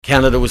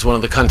Canada was one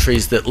of the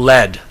countries that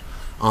led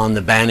on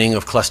the banning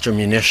of cluster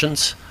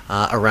munitions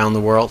around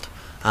the world,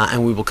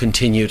 and we will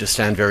continue to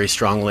stand very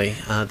strongly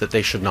that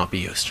they should not be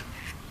used.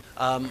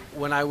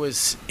 When I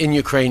was in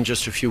Ukraine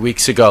just a few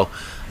weeks ago,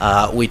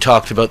 we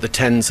talked about the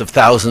tens of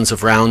thousands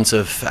of rounds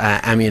of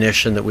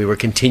ammunition that we were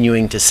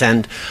continuing to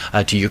send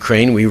to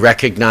Ukraine. We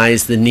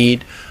recognize the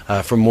need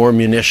for more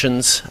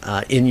munitions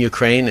in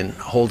Ukraine and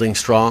holding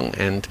strong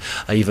and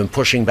even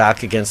pushing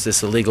back against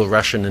this illegal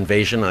Russian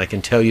invasion. And I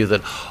can tell you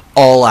that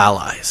all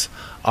allies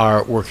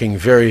are working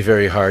very,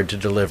 very hard to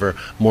deliver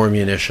more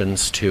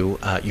munitions to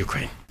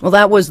Ukraine. Well,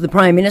 that was the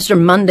Prime Minister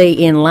Monday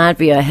in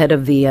Latvia ahead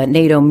of the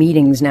NATO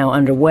meetings now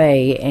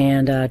underway,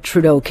 and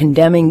Trudeau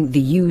condemning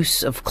the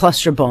use of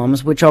cluster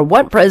bombs, which are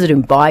what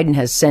President Biden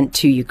has sent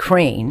to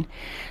Ukraine.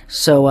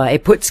 So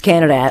it puts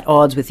Canada at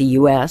odds with the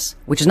U.S.,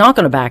 which is not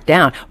going to back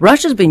down.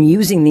 Russia's been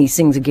using these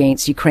things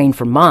against Ukraine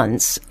for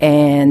months,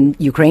 and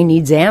Ukraine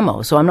needs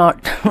ammo. So I'm not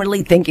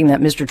really thinking that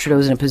Mr.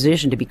 Trudeau's in a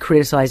position to be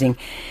criticizing,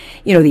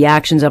 the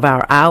actions of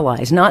our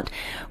allies, not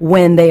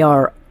when they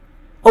are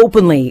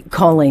openly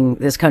calling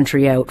this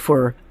country out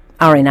for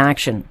our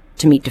inaction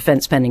to meet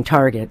defense spending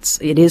targets.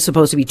 It is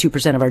supposed to be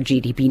 2% of our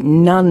GDP.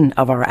 None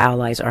of our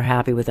allies are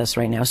happy with us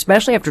right now,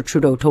 especially after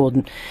Trudeau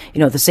told,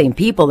 the same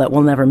people that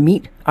we'll never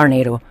meet our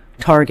NATO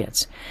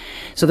targets.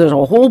 So there's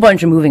a whole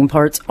bunch of moving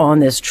parts on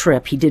this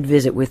trip. He did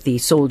visit with the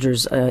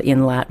soldiers in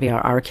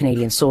Latvia, our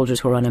Canadian soldiers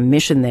who are on a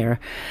mission there.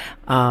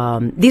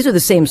 These are the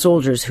same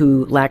soldiers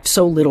who lacked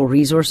so little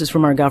resources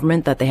from our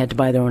government that they had to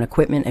buy their own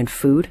equipment and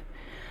food.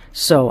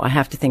 So I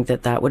have to think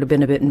that would have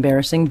been a bit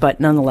embarrassing, but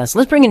nonetheless,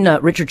 let's bring in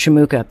Richard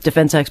Chimuka,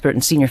 defense expert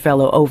and senior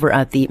fellow over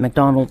at the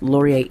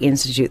Macdonald-Laurier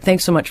Institute.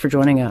 Thanks so much for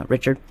joining,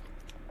 Richard.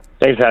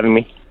 Thanks for having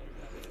me.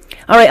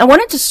 All right, I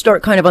wanted to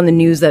start kind of on the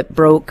news that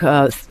broke,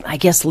 I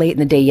guess, late in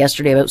the day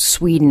yesterday about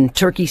Sweden.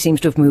 Turkey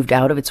seems to have moved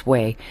out of its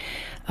way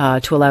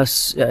to allow,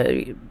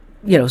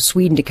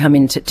 Sweden to come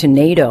into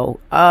NATO.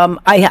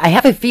 I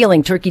have a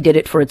feeling Turkey did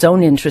it for its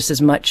own interests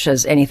as much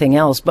as anything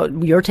else, but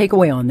your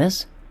takeaway on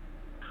this?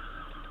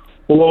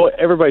 Well,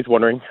 everybody's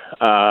wondering.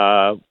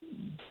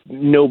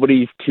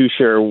 Nobody's too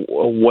sure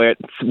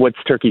what's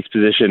Turkey's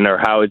position or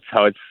how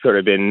it's sort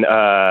of been.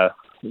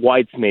 Why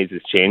it's made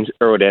this change.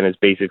 Erdogan has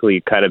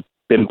basically kind of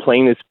been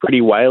playing this pretty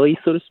wily,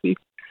 so to speak.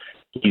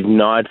 He's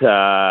not.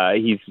 A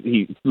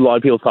lot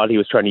of people thought he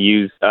was trying to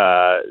use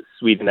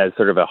Sweden as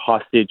sort of a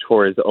hostage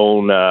for his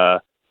own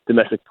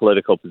domestic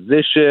political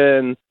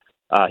position.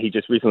 He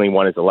just recently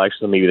won his election,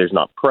 so maybe there's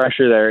not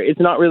pressure there. It's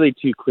not really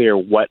too clear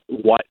what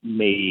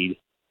made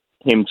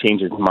him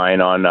change his mind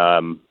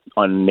on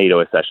NATO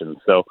accession.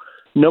 So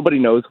nobody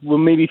knows. We'll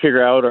maybe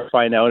figure out or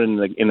find out in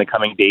the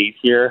coming days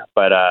here.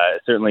 But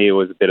certainly it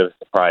was a bit of a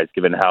surprise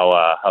given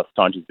how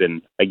staunch he's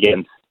been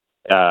against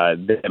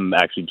them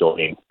actually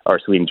joining or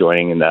Sweden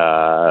joining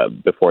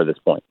before this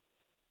point.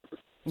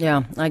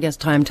 Yeah, I guess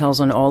time tells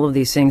on all of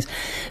these things.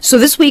 So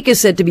this week is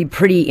said to be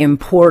pretty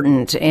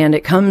important, and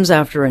it comes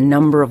after a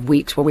number of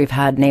weeks where we've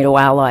had NATO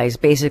allies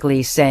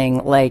basically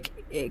saying,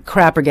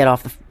 crap or get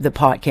off the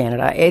pot,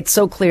 Canada. It's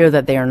so clear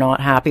that they are not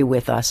happy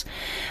with us.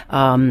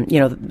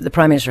 The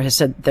Prime Minister has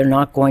said they're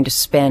not going to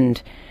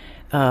spend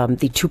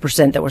the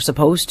 2% that we're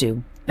supposed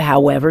to.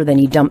 However, then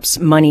he dumps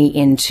money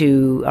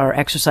into our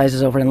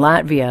exercises over in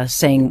Latvia,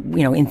 saying,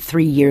 in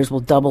 3 years we'll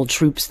double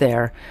troops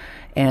there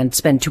and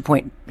spend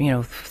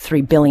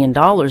 $2.3 billion.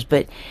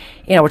 But,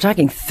 we're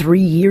talking 3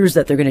 years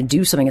that they're going to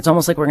do something. It's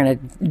almost like we're going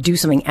to do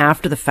something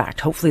after the fact.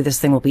 Hopefully this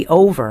thing will be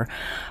over.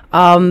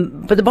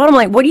 But the bottom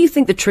line, what do you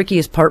think the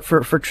trickiest part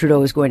for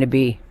Trudeau is going to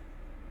be?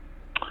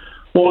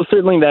 Well,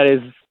 certainly that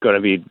is going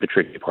to be the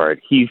tricky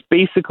part. He's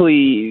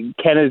basically,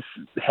 Canada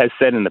has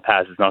said in the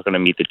past it's not going to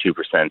meet the 2%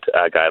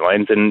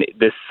 guidelines, and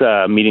this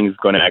meeting is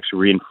going to actually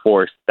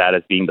reinforce that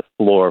as being the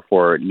floor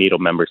for NATO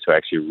members to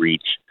actually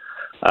reach.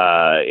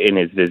 In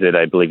his visit,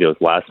 I believe it was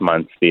last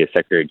month, the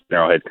Secretary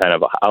General had kind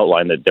of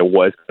outlined that there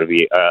was going to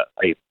be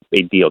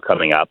a deal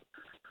coming up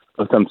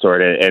of some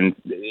sort, and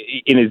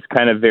in his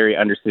kind of very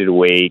understated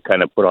way,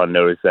 kind of put on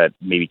notice that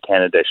maybe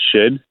Canada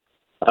should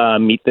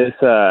meet this,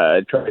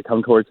 try to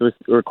come towards this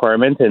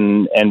requirement,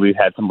 and we've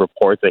had some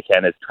reports that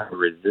Canada's trying to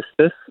resist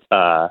this.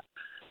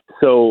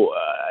 So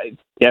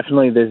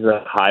definitely, there's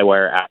a high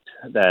wire act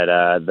that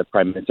the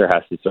Prime Minister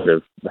has to sort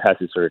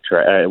of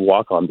try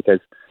walk on,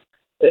 because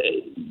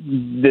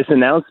this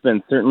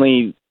announcement,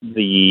 certainly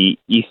the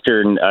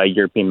Eastern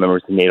European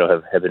members of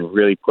NATO have been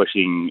really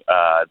pushing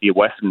the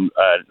Western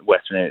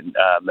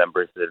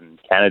members in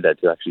Canada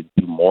to actually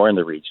do more in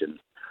the region,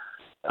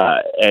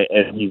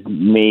 and he's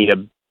made a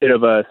bit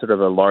of a sort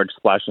of a large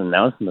splash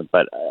announcement,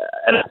 but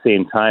at the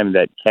same time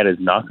that Canada's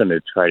not going to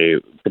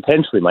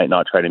might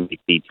not try to meet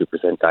the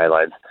 2%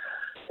 guidelines.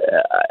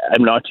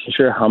 I'm not too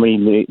sure how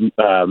many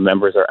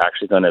members are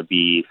actually going to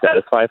be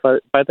satisfied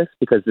by this,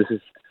 because this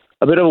is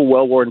a bit of a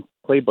well-worn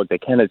playbook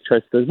that Canada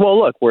tries to say, well,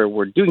 look,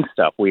 we're doing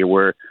stuff.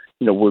 We're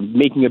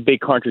making a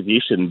big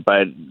contribution,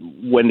 but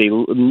when they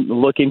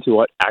look into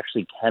what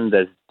actually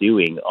Canada's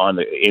doing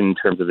in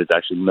terms of its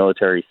actually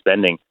military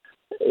spending,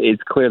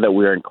 it's clear that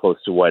we aren't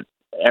close to what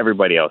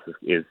everybody else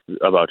is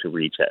about to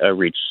reach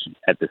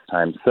at this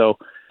time. So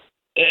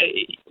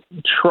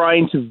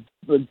trying to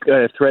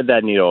thread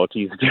that needle, to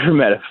use a different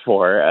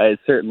metaphor, it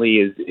certainly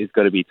is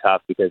going to be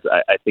tough, because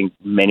I think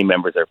many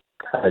members are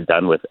kind of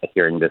done with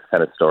hearing this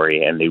kind of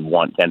story, and they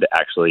want Canada to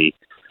actually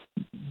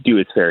do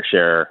its fair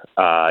share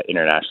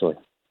internationally.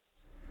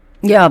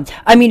 Yeah,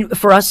 I mean,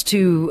 for us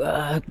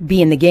to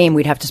be in the game,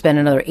 we'd have to spend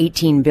another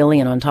 $18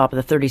 billion on top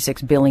of the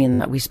 $36 billion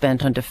that we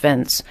spent on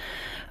defense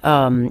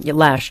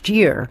last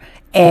year.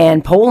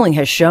 And polling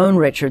has shown,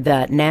 Richard,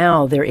 that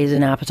now there is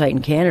an appetite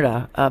in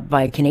Canada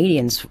by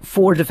Canadians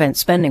for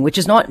defense spending, which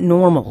is not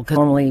normal, because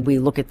normally we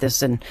look at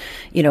this and,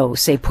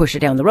 say push it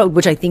down the road,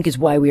 which I think is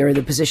why we are in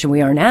the position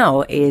we are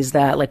now, is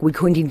that like we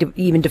couldn't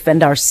even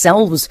defend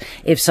ourselves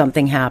if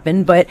something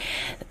happened. But,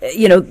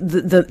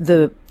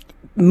 the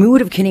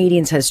mood of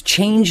Canadians has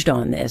changed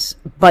on this,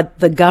 but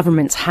the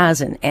government's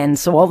hasn't. And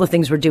so all the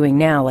things we're doing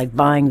now, like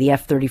buying the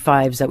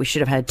F-35s that we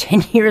should have had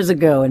 10 years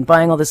ago and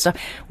buying all this stuff,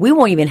 we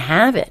won't even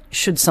have it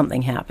should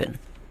something happen.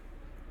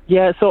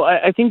 Yeah, so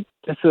I think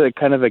that's a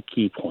kind of a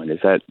key point, is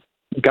that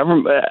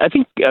I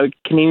think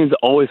Canadians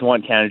always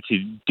want Canada to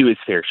do its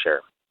fair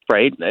share,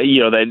 right?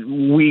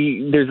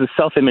 That there's a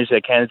self-image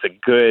that Canada's a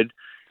good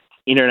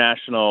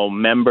international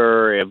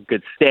member of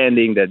good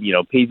standing, that,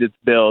 pays its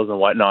bills and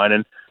whatnot.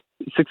 And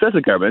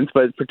successive governments,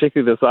 but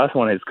particularly this last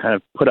one, has kind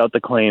of put out the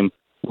claim,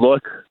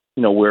 look,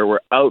 we're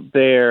out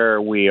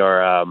there, we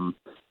are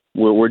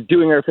we're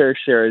doing our fair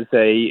share,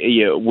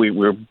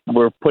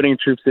 we're putting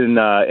troops in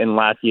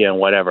Latvia and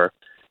whatever.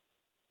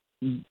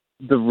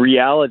 The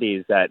reality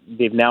is that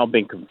they've now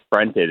been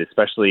confronted,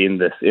 especially in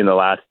the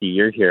last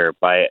year here,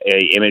 by a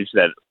image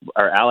that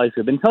our allies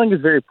have been telling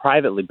us very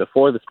privately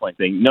before this point,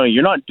 saying, no,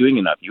 you're not doing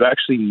enough. You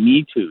actually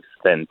need to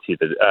spend to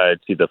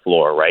the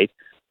floor, right?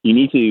 You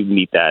need to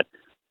meet that.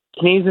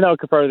 Canadians are now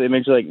confronted with the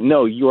image like,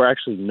 no, you are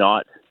actually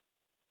not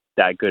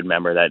that good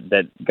member.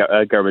 That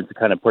governments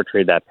kind of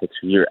portrayed that picture.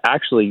 You're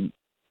actually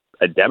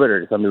a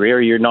debtor to some degree,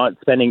 or you're not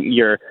spending.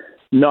 You're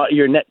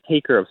a net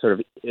taker of sort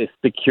of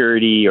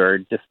security or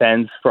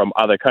defense from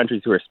other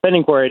countries who are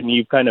spending for it, and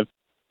you're kind of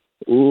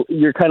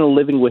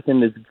living within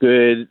this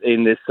good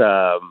in this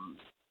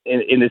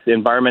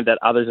environment that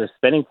others are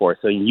spending for.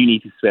 So you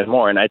need to spend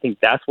more, and I think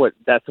that's sort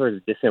of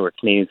the dissonance where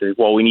Canadians are.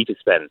 Well, we need to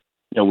spend.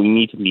 We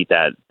need to meet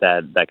that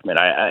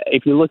commitment.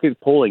 If you look at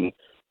polling,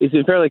 it's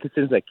been fairly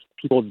consistent that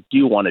people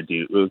do want to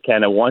do.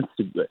 Canada wants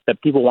to. That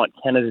people want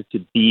Canada to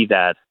be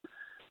that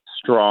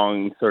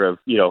strong, sort of,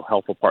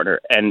 helpful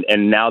partner. And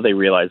now they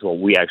realize, well,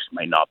 we actually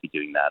might not be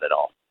doing that at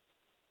all.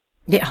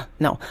 Yeah,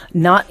 no,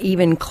 not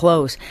even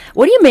close.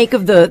 What do you make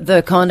of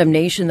the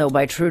condemnation, though,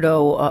 by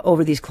Trudeau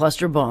over these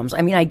cluster bombs?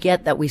 I mean, I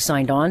get that we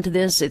signed on to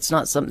this. It's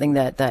not something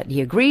that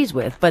he agrees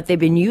with, but they've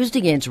been used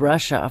against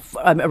Russia.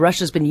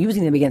 Russia's been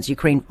using them against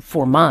Ukraine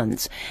for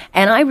months.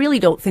 And I really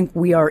don't think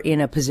we are in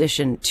a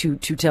position to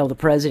tell the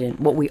president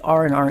what we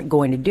are and aren't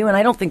going to do. And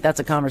I don't think that's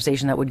a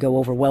conversation that would go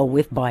over well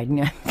with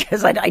Biden,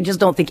 because I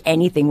just don't think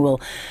anything will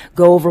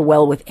go over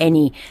well with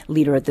any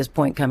leader at this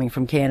point coming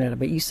from Canada.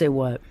 But you say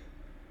what?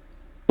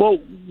 Well,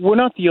 we're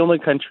not the only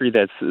country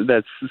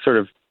that's sort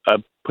of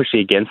pushing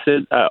against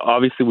it.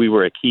 Obviously, we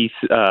were a key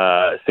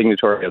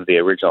signatory of the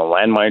original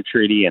landmine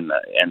treaty and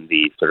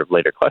the sort of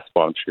later cluster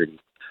bomb treaty.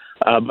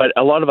 But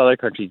a lot of other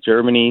countries,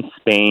 Germany,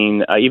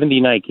 Spain, even the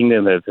United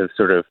Kingdom, have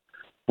sort of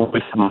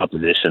voiced some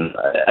opposition.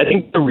 I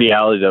think the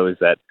reality, though, is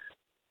that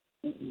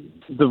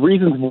the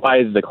reasons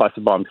why the cluster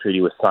bomb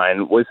treaty was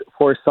signed was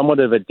for somewhat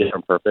of a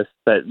different purpose.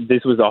 That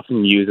this was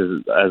often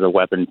used as a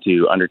weapon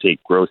to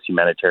undertake gross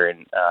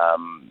humanitarian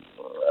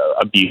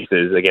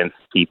abuses against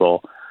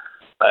people,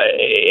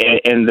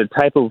 and the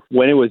type of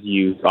when it was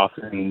used,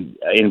 often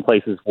in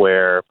places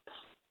where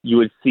you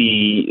would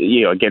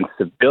see, against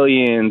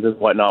civilians and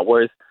whatnot.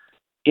 Whereas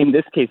in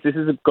this case, this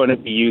is going to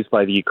be used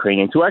by the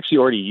Ukrainians, who actually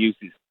already used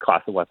these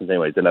class of weapons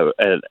anyways in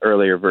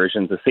earlier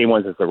versions, the same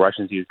ones as the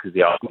Russians used, because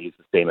they often use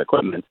the same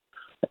equipment,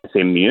 the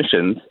same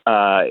munitions.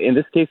 In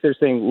this case, they're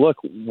saying, look,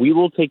 we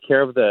will take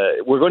care of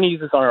we're going to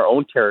use this on our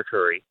own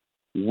territory.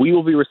 We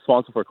will be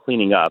responsible for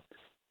cleaning up.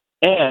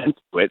 And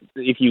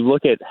if you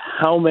look at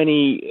how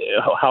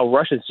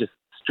Russia's just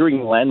strewing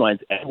landmines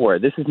everywhere,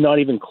 this is not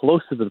even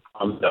close to the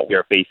problems that we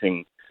are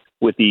facing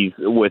with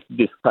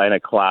this kind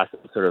of class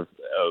of sort of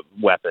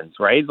weapons,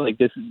 right? Like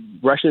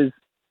Russia's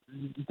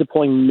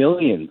deploying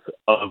millions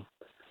of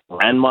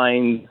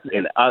landmines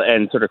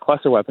and sort of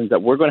cluster weapons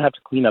that we're going to have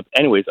to clean up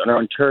anyways on our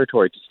own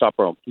territory to stop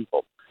our own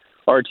people,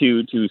 or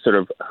to sort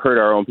of hurt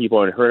our own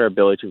people and hurt our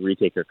ability to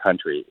retake our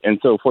country. And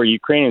so for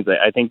Ukrainians,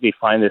 I think they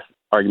find this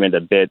argument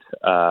a bit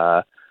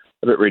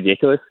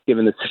ridiculous,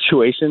 given the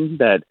situation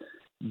that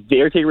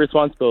they're taking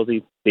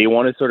responsibility. They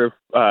want to sort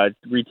of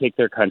retake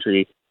their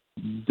country.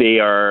 They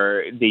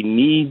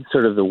need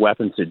sort of the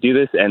weapons to do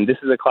this, and this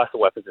is a class of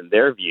weapons in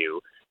their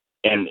view,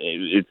 and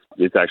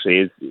it's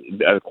actually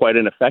quite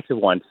an effective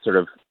one to sort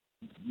of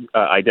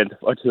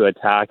identify, to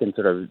attack and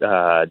sort of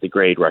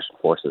degrade Russian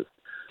forces.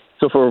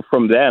 So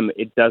from them,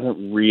 it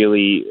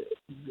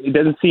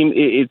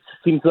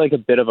seems like a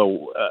bit of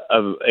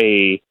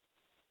a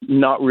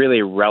not really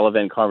a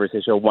relevant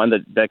conversation, or one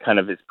that kind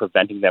of is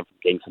preventing them from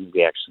getting something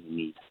they actually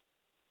need.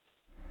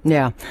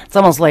 Yeah, it's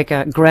almost like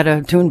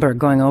Greta Thunberg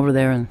going over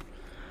there and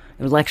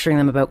lecturing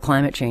them about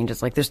climate change.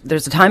 It's like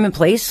there's a time and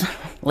place.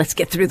 Let's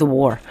get through the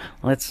war.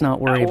 Let's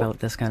not worry about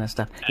this kind of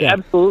stuff. Yeah.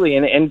 Absolutely,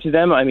 and to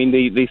them, I mean,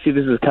 they see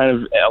this as kind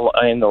of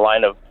in the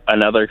line of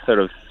another sort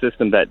of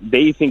system that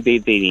they think they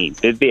need.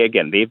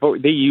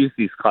 They use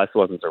these cluster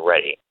weapons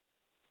already,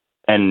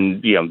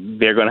 and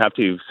they're going to have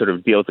to sort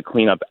of deal with the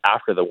cleanup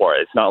after the war.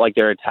 It's not like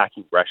they're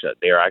attacking Russia;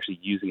 they are actually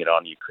using it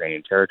on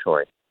Ukrainian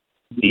territory.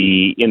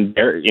 In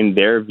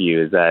their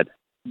view is that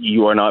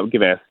you are not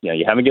giving us,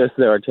 you haven't given us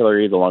the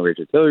artillery, the long-range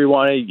artillery we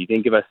wanted. You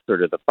didn't give us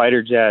sort of the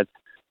fighter jets,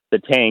 the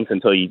tanks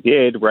until you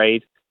did,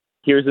 right?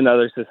 Here's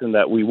another system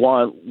that we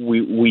want,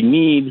 we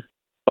need,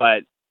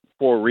 but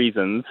for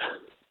reasons,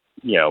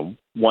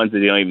 ones that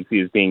you don't even see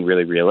as being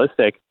really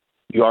realistic,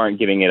 you aren't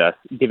giving us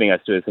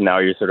to us, and now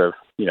you're sort of,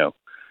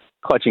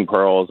 clutching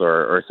pearls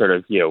or sort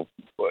of,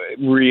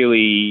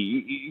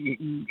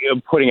 really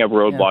putting up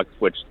roadblocks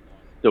which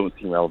don't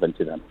seem relevant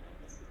to them.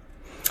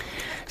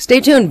 Stay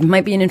tuned.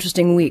 Might be an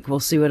interesting week. We'll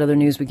see what other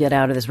news we get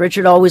out of this.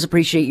 Richard, always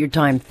appreciate your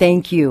time.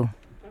 Thank you.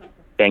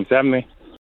 Thanks for having me.